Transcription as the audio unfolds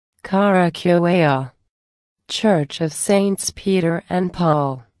Karakoy. Church of Saints Peter and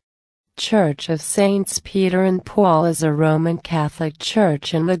Paul. Church of Saints Peter and Paul is a Roman Catholic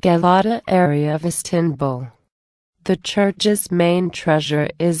church in the Galata area of Istanbul. The church's main treasure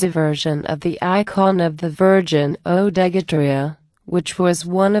is a version of the icon of the Virgin Odegatria, which was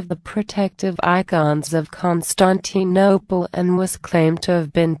one of the protective icons of Constantinople and was claimed to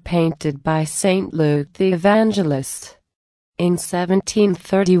have been painted by Saint Luke the Evangelist. In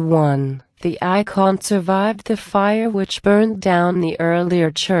 1731, the icon survived the fire which burned down the earlier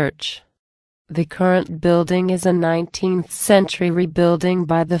church. The current building is a 19th-century rebuilding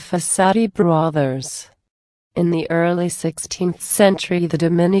by the Fossati brothers. In the early 16th century, the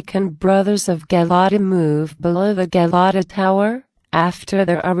Dominican brothers of Galata moved below the Galata Tower, after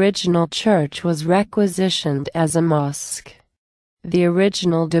their original church was requisitioned as a mosque. The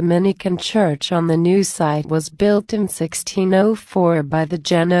original Dominican church on the new site was built in 1604 by the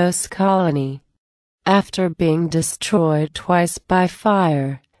Genoese colony. After being destroyed twice by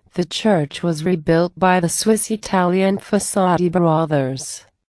fire, the church was rebuilt by the Swiss-Italian Fossati brothers.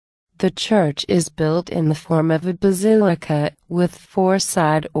 The church is built in the form of a basilica, with 4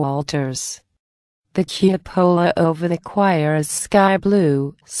 side altars. The cupola over the choir is sky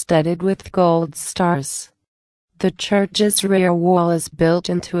blue, studded with gold stars. The church's rear wall is built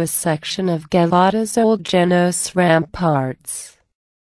into a section of Galata's old Genoese ramparts.